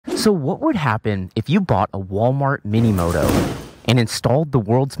So what would happen if you bought a Walmart minimoto and installed the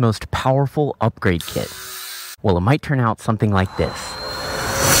world's most powerful upgrade kit? Well, it might turn out something like this.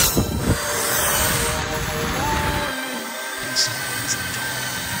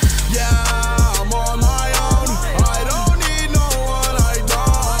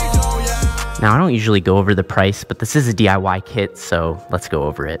 Now, I don't usually go over the price, but this is a DIY kit, so let's go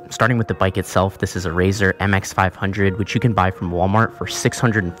over it. Starting with the bike itself, this is a Razor MX500, which you can buy from Walmart for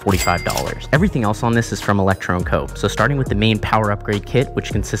 $645. Everything else on this is from Electro & Co. So starting with the main power upgrade kit, which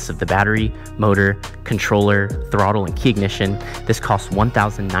consists of the battery, motor, controller, throttle, and key ignition, this costs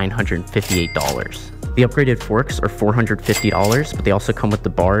 $1,958. The upgraded forks are $450, but they also come with the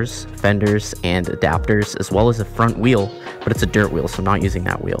bars, fenders, and adapters, as well as a front wheel, but it's a dirt wheel, so I'm not using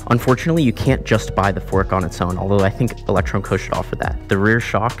that wheel. Unfortunately, you can't just buy the fork on its own, although I think Electro & Co should offer that. The rear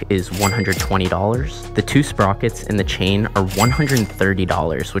shock is $120. The two sprockets and the chain are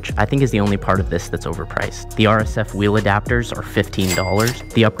 $130, which I think is the only part of this that's overpriced. The RSF wheel adapters are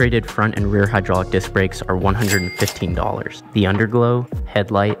 $15. The upgraded front and rear hydraulic disc brakes are $115. The underglow,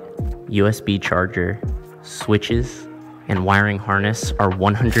 headlight, USB charger, switches, and wiring harness are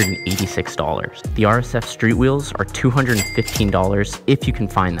 $186. The RSF street wheels are $215 if you can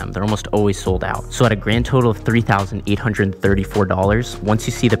find them. They're almost always sold out. So at a grand total of $3,834, once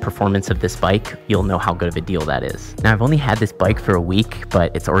you see the performance of this bike, you'll know how good of a deal that is. Now, I've only had this bike for a week,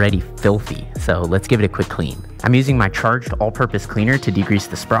 but it's already filthy, so let's give it a quick clean. I'm using my charged all-purpose cleaner to degrease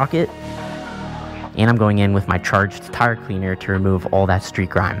the sprocket, and I'm going in with my charged tire cleaner to remove all that street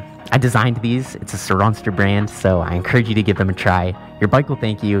grime. I designed these, it's a Saronster brand, so I encourage you to give them a try. Your bike will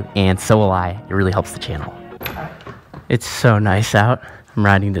thank you, and so will I. It really helps the channel. It's so nice out. I'm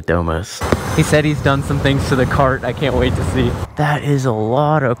riding the Domos. He said he's done some things to the cart. I can't wait to see. That is a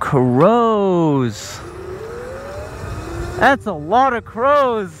lot of crows. That's a lot of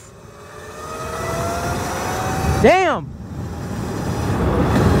crows. Damn!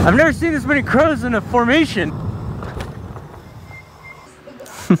 I've never seen this many crows in a formation.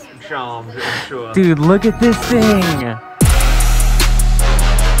 Dude, look at this thing!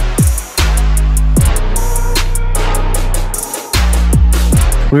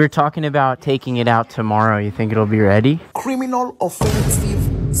 We were talking about taking it out tomorrow. You think it'll be ready? Criminal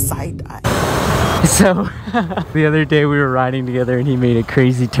offensive side eye. So, the other day we were riding together and he made a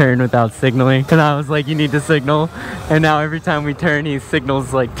crazy turn without signaling. And I was like, you need to signal. And now every time we turn, he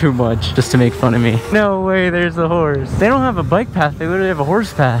signals like too much just to make fun of me. No way, there's a horse. They don't have a bike path, they literally have a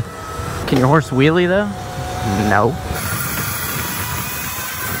horse path. Can your horse wheelie though? No.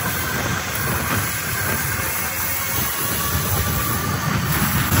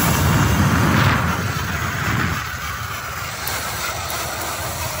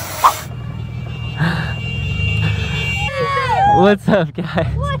 What's up,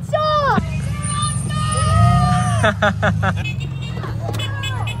 guys? What's up?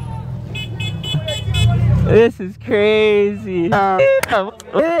 This is crazy. For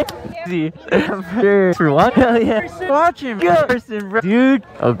what? Hell yeah. Watch him. Person, bro. Dude.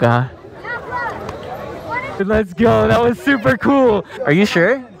 Oh, God. Let's go. That was super cool. Are you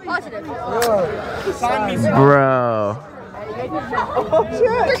sure? Positive. Bro.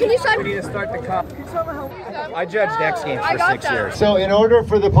 Can you sign? We need to start the cop. I judged X Games for 6 years. So in order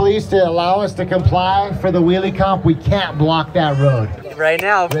for the police to allow us to comply for the wheelie comp, we can't block that road. Right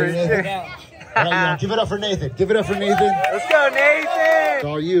now, for sure. Right, yeah, give it up for Nathan. Give it up for Nathan. Let's go, Nathan. It's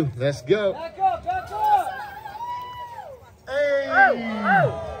all you. Let's go. Back up, back up. Hey.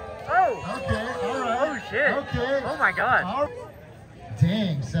 Oh. Okay, all right. Oh, shit. Okay. Oh, my God. All right.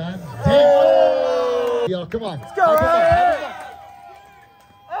 Dang, son. Dang. Oh. Yo, come on. Let's go.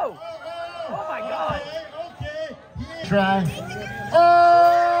 Oh. Oh, my God. Okay. Yeah. Try.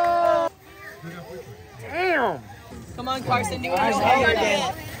 Oh. Damn. Come on, Carson, do it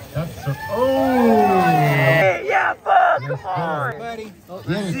again. That's so, oh. Hey, yeah, fuck. Come on. Buddy. Let's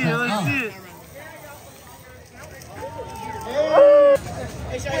see it. Let's see it.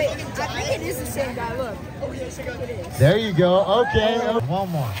 Wait, I think it is the same guy. Look. Oh, yes, I think it is. There you go. Okay. One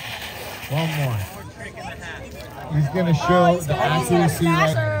more. One more. He's going to show the accuracy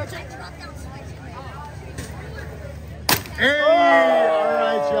right now. Hey! All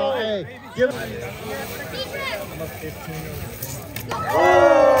right, y'all. Hey, give it.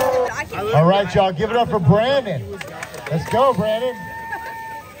 All right, y'all. Give it up for Brandon. Let's go, Brandon.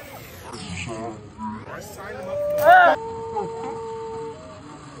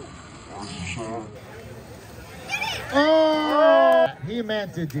 Oh! He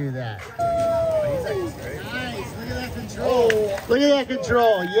meant to do that. Nice. Look at that control. Look at that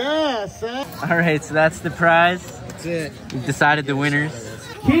control. Yes. All right, so that's the prize. That's it. We've decided the winners.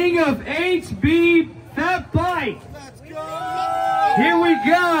 king of HB Fat Bike. Let's go. Here we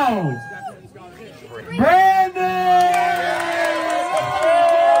go. Brandon.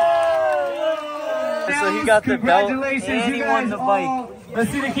 So he got the belt. Congratulations, and he won the bike.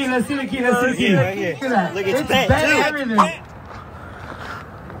 Let's see the key. Let's see the key. Let's see the key. Right here. Look at that. Look, it's bent, everything.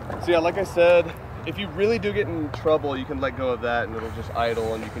 So yeah, like I said, if you really do get in trouble, you can let go of that and it'll just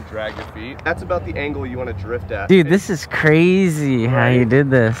idle and you can drag your feet. That's about the angle you want to drift at. Dude, this is crazy how you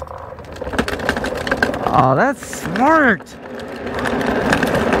did this. Oh, that's smart.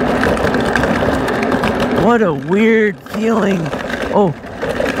 What a weird feeling. Oh,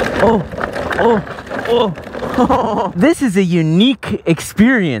 oh, oh. Oh, this is a unique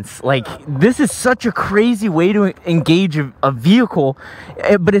experience. Like, this is such a crazy way to engage a vehicle,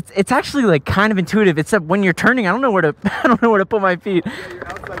 but it's actually like kind of intuitive. Except when you're turning, I don't know where to put my feet. Yeah, your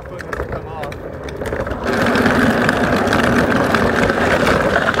outside foot has to come off.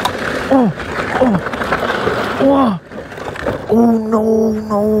 Oh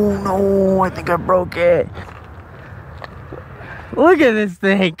no! I think I broke it. Look at this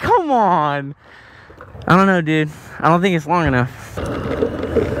thing. Come on. I don't know, dude. I don't think it's long enough.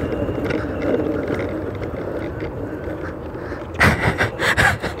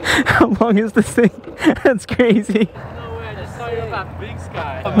 How long is this thing? That's crazy. No way, I just saw you about Big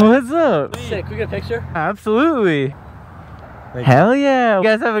Sky. What's up? Sick, we get a picture? Absolutely. Hell yeah. You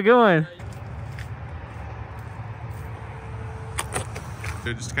guys have a good one.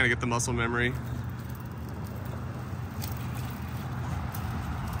 Just to kind of get the muscle memory.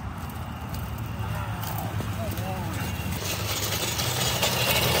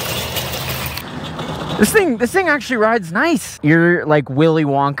 This thing actually rides nice. You're like Willy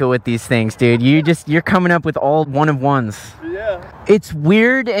Wonka with these things, dude. You're coming up with all one-of-ones. Yeah. It's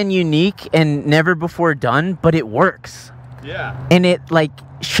weird and unique and never before done, but it works. Yeah. And it like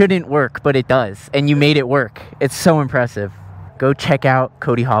shouldn't work, but it does. And you made it work. It's so impressive. Go check out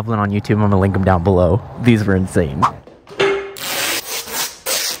Cody Hovland on YouTube. I'm gonna link him down below. These were insane.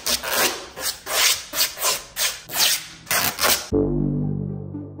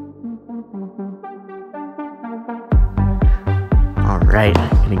 Alright,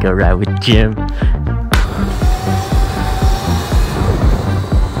 gonna go ride with Jim.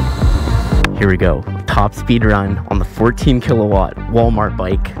 Here we go. Top speed run on the 14 kilowatt Walmart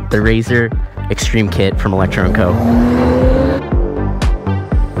bike, the Razor Extreme Kit from Electro & Co.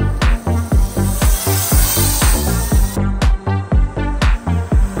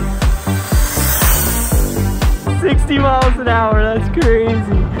 miles an hour, that's crazy.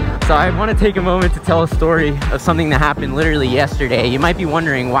 So I want to take a moment to tell a story of something that happened literally yesterday. You might be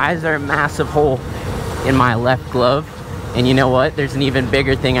wondering, why is there a massive hole in my left glove? And you know what? There's an even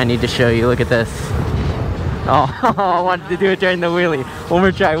bigger thing I need to show you. Look at this. Oh, I wanted to do it during the wheelie. One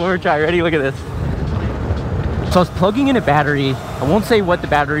more try. Ready? Look at this. So I was plugging in a battery. I won't say what the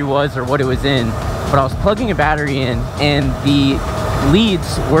battery was or what it was in, but I was plugging a battery in and the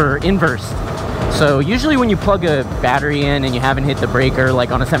leads were inversed. So usually when you plug a battery in and you haven't hit the breaker,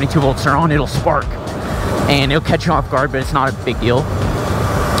 like on a 72 volt Sur-On, it'll spark and it'll catch you off guard, but it's not a big deal.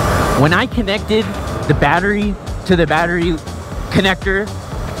 When I connected the battery to the battery connector,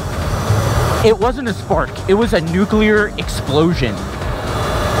 it wasn't a spark, it was a nuclear explosion.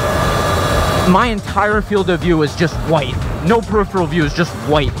 My entire field of view was just white. No peripheral view, is just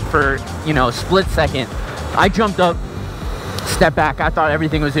white for, you know, a split second. I jumped up, step back, I thought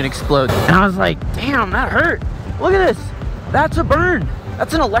everything was gonna explode. And I was like, damn, that hurt. Look at this, that's a burn.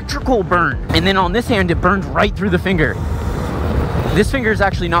 That's an electrical burn. And then on this hand, it burned right through the finger. This finger is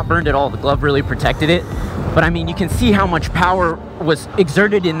actually not burned at all. The glove really protected it. But I mean, you can see how much power was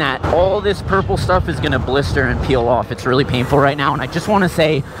exerted in that. All this purple stuff is gonna blister and peel off. It's really painful right now. And I just wanna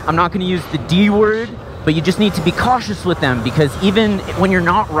say, I'm not gonna use the D word, but you just need to be cautious with them, because even when you're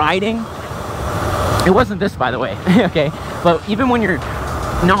not riding, it wasn't this, by the way, okay? But even when you're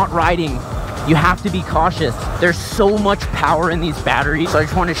not riding, you have to be cautious. There's so much power in these batteries. So I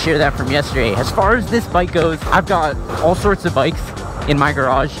just want to share that from yesterday. As far as this bike goes, I've got all sorts of bikes in my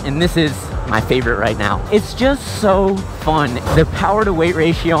garage, and this is my favorite right now. It's just so fun. The power to weight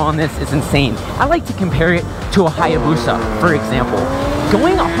ratio on this is insane. I like to compare it to a Hayabusa, for example.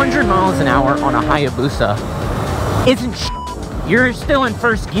 Going 100 miles an hour on a Hayabusa isn't shit. You're still in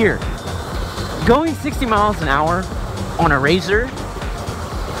first gear. Going 60 miles an hour on a Razor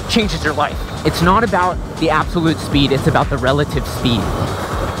changes your life. It's not about the absolute speed, it's about the relative speed.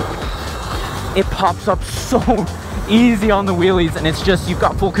 It pops up so easy on the wheelies, and it's just, you've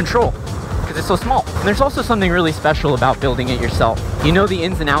got full control. because it's so small. And there's also something really special about building it yourself. You know the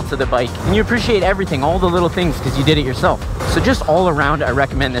ins and outs of the bike, and you appreciate everything, all the little things, because you did it yourself. So just all around, I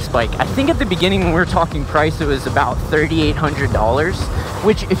recommend this bike. I think at the beginning when we were talking price, it was about $3,800,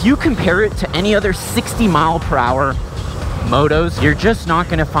 which if you compare it to any other 60-mile-per-hour motos, you're just not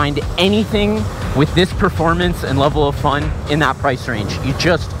going to find anything with this performance and level of fun in that price range. You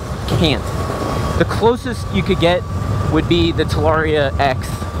just can't. The closest you could get would be the Talaria X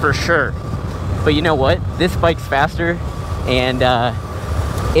for sure. But you know what? This bike's faster, and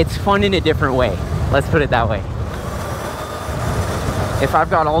it's fun in a different way. Let's put it that way. If I've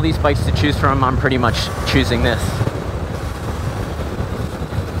got all these bikes to choose from, I'm pretty much choosing this.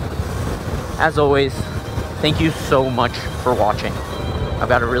 As always, thank you so much for watching. I've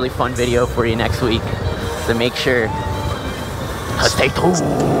got a really fun video for you next week, so make sure to stay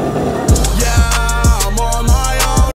tuned.